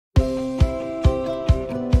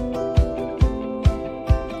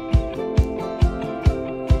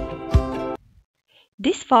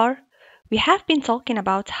This far, we have been talking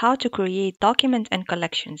about how to create documents and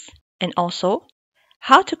collections, and also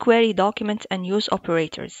how to query documents and use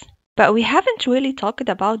operators. But we haven't really talked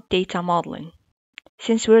about data modeling.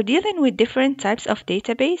 Since we're dealing with different types of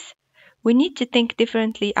database, we need to think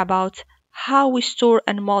differently about how we store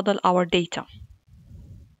and model our data.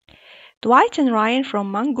 Dwight and Ryan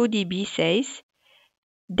from MongoDB says,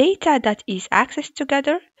 data that is accessed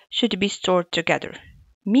together should be stored together.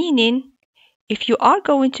 Meaning, if you are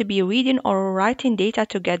going to be reading or writing data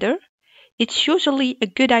together, it's usually a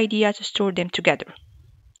good idea to store them together.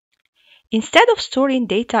 Instead of storing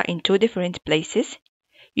data in two different places,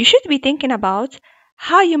 you should be thinking about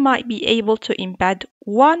how you might be able to embed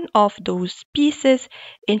one of those pieces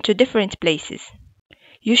into different places.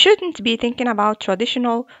 You shouldn't be thinking about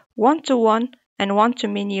traditional one-to-one and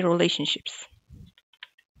one-to-many relationships.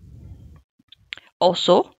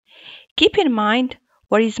 Also, keep in mind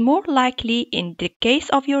what is more likely in the case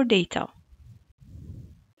of your data.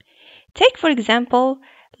 Take, for example,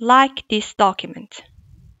 like this document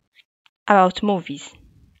about movies.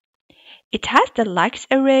 It has the likes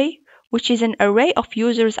array, which is an array of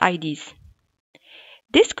users' IDs.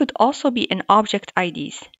 This could also be an object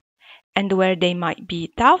IDs, and where there might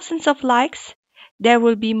be thousands of likes, there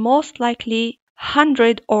will be most likely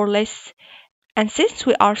 100 or less. And since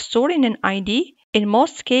we are storing an ID, in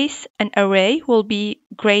most cases, an array will be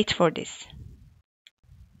great for this.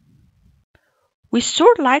 We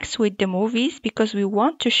store likes with the movies because we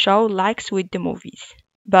want to show likes with the movies.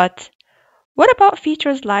 But what about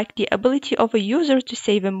features like the ability of a user to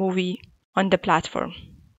save a movie on the platform?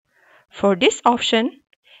 For this option,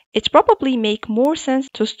 it probably makes more sense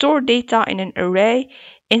to store data in an array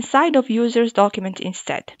inside of users' document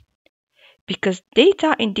instead, because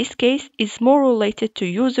data in this case is more related to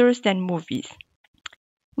users than movies.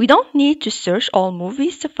 We don't need to search all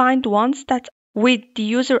movies to find ones that with the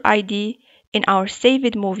user ID in our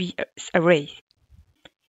saved movies array.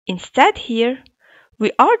 Instead here,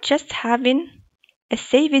 we are just having a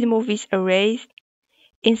saved movies array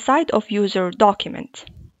inside of user document.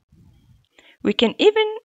 We can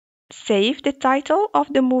even save the title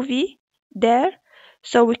of the movie there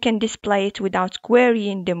so we can display it without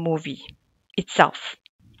querying the movie itself,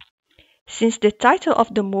 since the title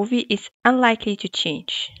of the movie is unlikely to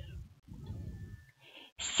change.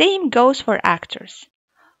 Same goes for actors.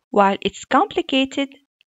 While it's complicated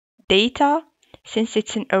data, since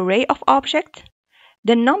it's an array of objects,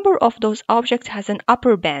 the number of those objects has an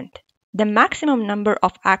upper band, the maximum number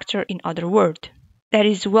of actors in other words, that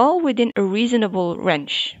is well within a reasonable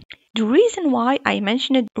range. The reason why I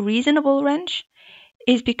mentioned a reasonable range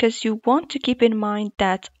is because you want to keep in mind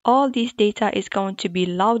that all this data is going to be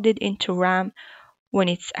loaded into RAM when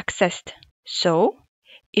it's accessed. So,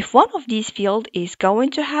 if one of these fields is going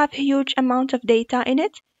to have a huge amount of data in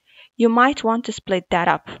it, you might want to split that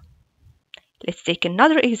up. Let's take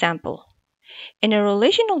another example. In a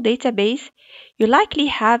relational database, you likely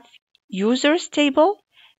have users table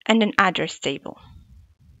and an address table.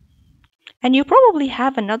 And you probably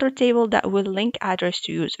have another table that will link address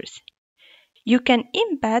to users. You can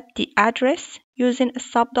embed the address using a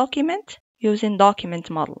subdocument using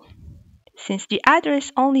document model, since the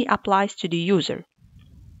address only applies to the user.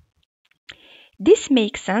 This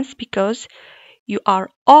makes sense because you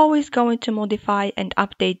are always going to modify and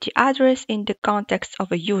update the address in the context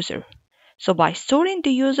of a user. So by storing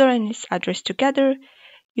the user and his address together,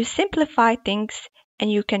 you simplify things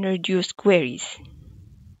and you can reduce queries.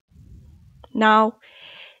 Now,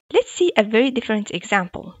 let's see a very different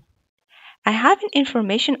example. I have an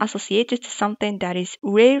information associated to something that is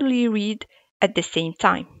rarely read at the same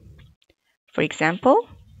time. For example,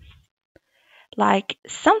 like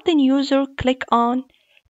something user click on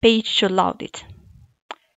page to load it.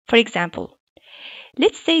 For example,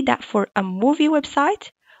 let's say that for a movie website,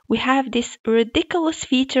 we have this ridiculous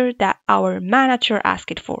feature that our manager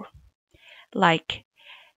asked for, like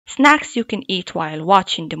snacks you can eat while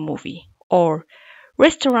watching the movie, or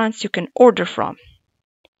restaurants you can order from.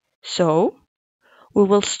 So, we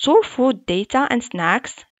will store food data and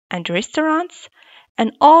snacks and restaurants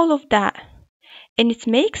and all of that. And it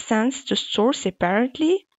makes sense to store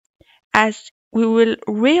separately as we will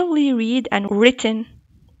rarely read and written,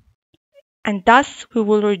 and thus we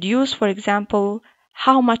will reduce, for example,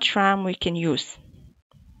 how much RAM we can use.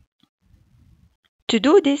 To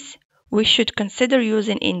do this, we should consider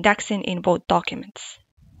using indexing in both documents.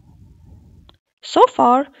 So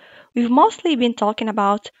far, we've mostly been talking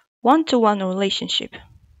about one-to-one relationship,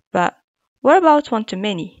 but what about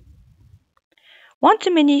one-to-many?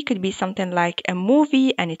 One-to-many could be something like a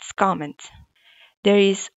movie and its comments. There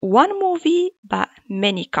is one movie but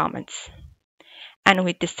many comments. And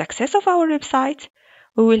with the success of our website,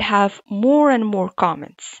 we will have more and more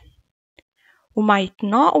comments. We might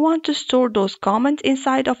not want to store those comments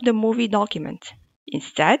inside of the movie document.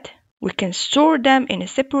 Instead, we can store them in a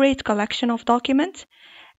separate collection of documents,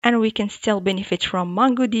 and we can still benefit from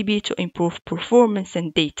MongoDB to improve performance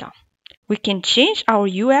and data. We can change our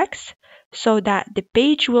UX so that the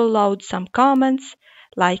page will load some comments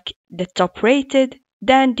like the top rated,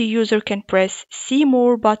 then the user can press See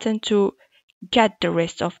More button to get the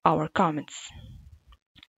rest of our comments.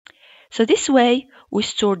 So this way, we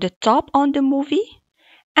store the top on the movie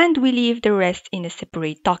and we leave the rest in a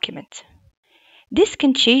separate document. This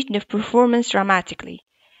can change the performance dramatically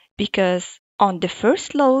because on the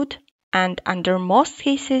first load and under most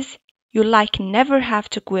cases, you never have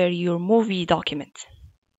to query your movie document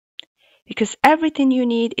because everything you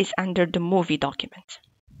need is under the movie document.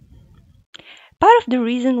 Part of the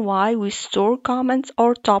reason why we store comments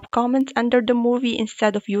or top comments under the movie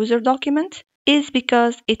instead of user document is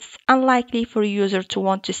because it's unlikely for a user to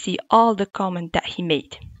want to see all the comments that he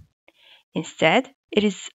made. Instead, it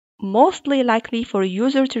is mostly likely for a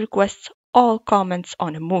user to request all comments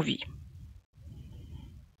on a movie.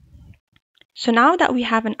 So now that we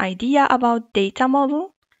have an idea about data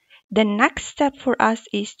model, the next step for us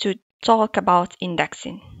is to talk about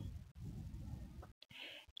indexing.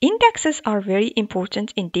 Indexes are very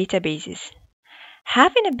important in databases.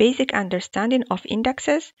 Having a basic understanding of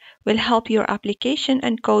indexes will help your application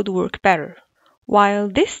and code work better. While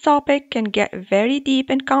this topic can get very deep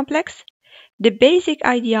and complex, the basic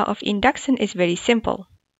idea of indexing is very simple.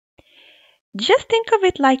 Just think of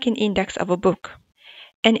it like an index of a book.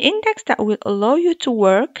 An index that will allow you to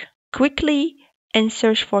work quickly and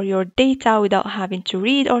search for your data without having to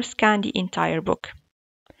read or scan the entire book.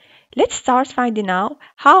 Let's start finding out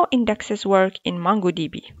how indexes work in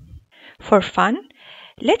MongoDB. For fun,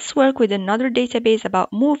 let's work with another database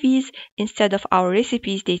about movies instead of our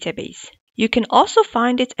recipes database. You can also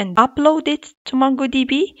find it and upload it to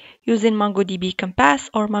MongoDB using MongoDB Compass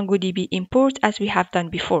or MongoDB import as we have done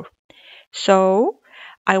before. So,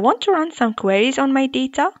 I want to run some queries on my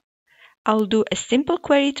data. I'll do a simple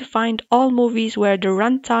query to find all movies where the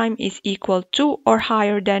runtime is equal to or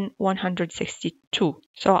higher than 162.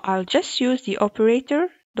 So I'll just use the operator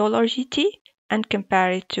 $GT and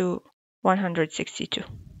compare it to 162.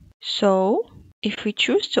 So if we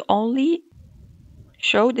choose to only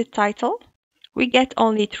show the title, we get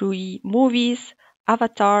only 3 movies: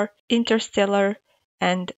 Avatar, Interstellar,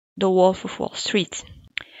 and The Wolf of Wall Street.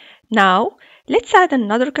 Now, let's add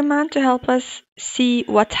another command to help us see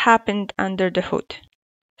what happened under the hood.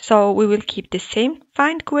 So we will keep the same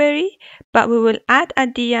find query, but we will add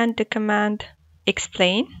at the end the command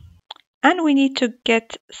explain, and we need to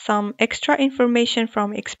get some extra information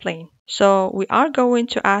from explain. So we are going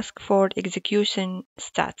to ask for execution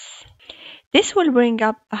stats. This will bring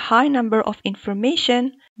up a high number of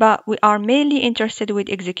information, but we are mainly interested with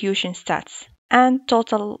execution stats and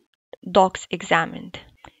total docs examined.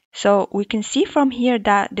 So we can see from here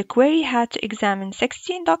that the query had to examine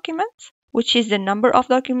 16 documents, which is the number of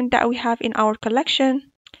documents that we have in our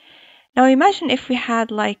collection. Now imagine if we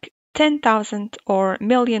had 10,000 or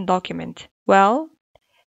million documents. Well,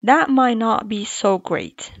 that might not be so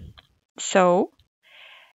great. So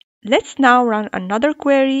let's now run another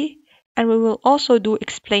query, and we will also do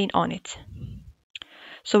explain on it.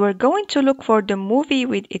 So we're going to look for the movie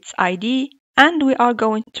with its ID, and we are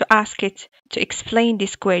going to ask it to explain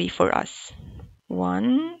this query for us.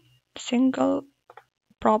 One single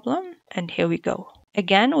problem, and here we go.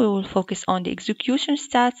 Again, we will focus on the execution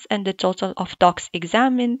stats and the total of docs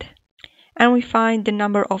examined, and we find the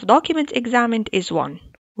number of documents examined is 1.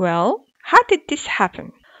 Well, how did this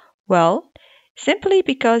happen? Well, simply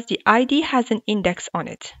because the ID has an index on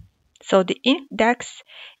it. So the index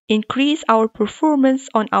increases our performance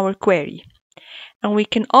on our query. And we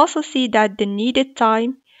can also see that the needed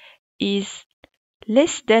time is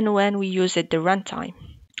less than when we use it the runtime.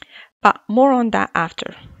 But more on that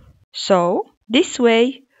after. So this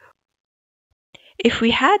way, if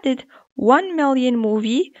we added 1 million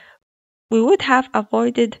movie, we would have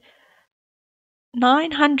avoided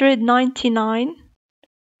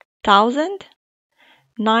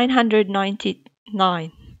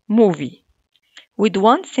 999,999 movie with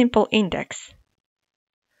one simple index.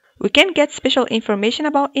 We can get special information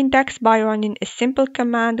about index by running a simple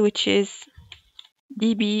command, which is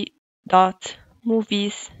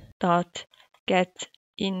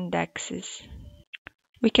db.movies.getIndexes.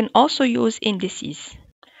 We can also use indices,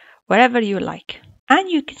 wherever you like. And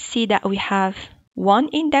you can see that we have one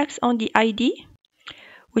index on the ID,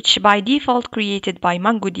 which by default created by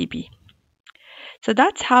MongoDB. So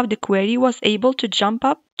that's how the query was able to jump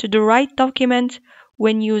up to the right document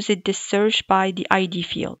when using the search by the ID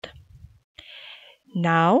field.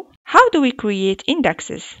 Now, how do we create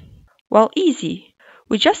indexes? Well, easy.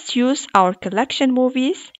 We just use our collection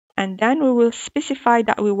movies and then we will specify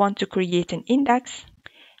that we want to create an index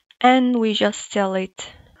and we just tell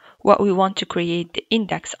it what we want to create the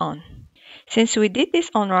index on. Since we did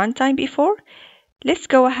this on runtime before, let's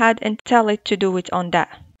go ahead and tell it to do it on that.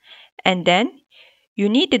 And then you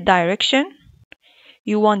need the direction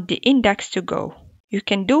you want the index to go. You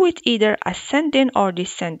can do it either ascending or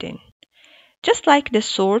descending. Just like the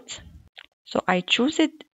sort, so I choose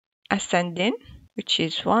it ascending, which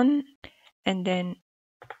is 1, and then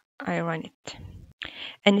I run it.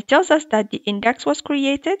 And it tells us that the index was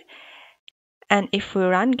created. And if we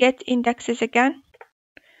run get indexes again,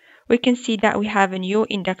 we can see that we have a new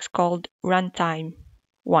index called runtime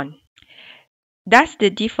 1. That's the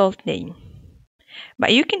default name.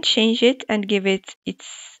 But you can change it and give it its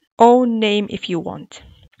own name if you want.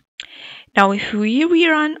 Now, if we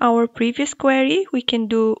rerun our previous query, we can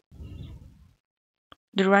do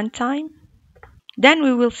the runtime. Then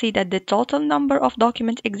we will see that the total number of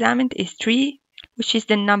documents examined is 3, which is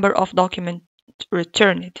the number of documents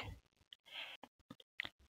returned.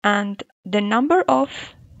 And the number of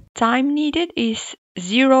time needed is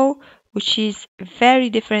 0, which is very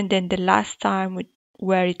different than the last time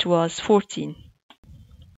where it was 14.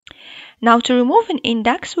 Now to remove an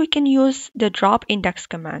index, we can use the drop index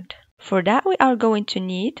command. For that, we are going to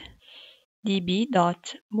need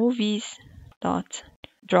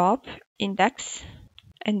db.movies.drop index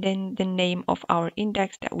and then the name of our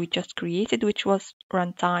index that we just created, which was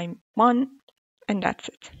runtime 1, and that's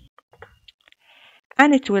it.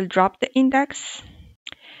 And it will drop the index.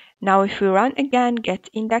 Now if we run again get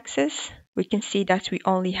indexes, we can see that we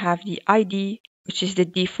only have the ID, which is the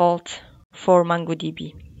default for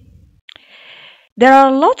MongoDB. There are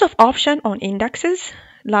a lot of options on indexes,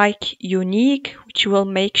 like unique, which will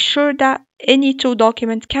make sure that any two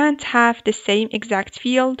documents can't have the same exact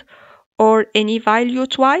field or any value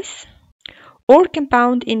twice, or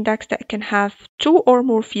compound index that can have 2 or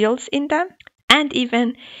more fields in them, and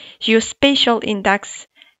even geospatial index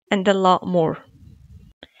and a lot more.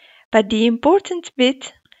 But the important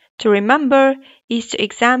bit to remember is to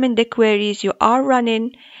examine the queries you are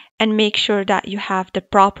running and make sure that you have the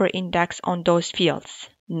proper index on those fields.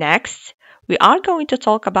 Next, we are going to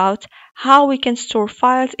talk about how we can store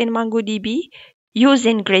files in MongoDB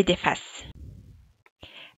using GridFS.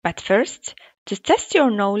 But first, to test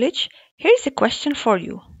your knowledge, here's a question for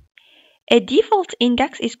you. A default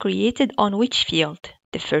index is created on which field?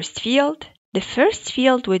 The first field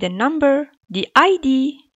with a number, the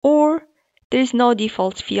ID, or there is no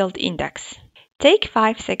default field index? Take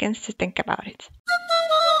 5 seconds to think about it.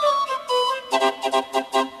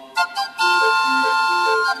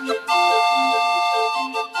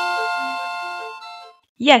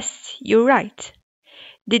 Yes, you're right.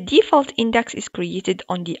 The default index is created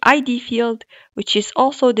on the ID field, which is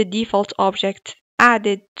also the default object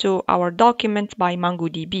added to our document by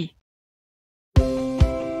MongoDB.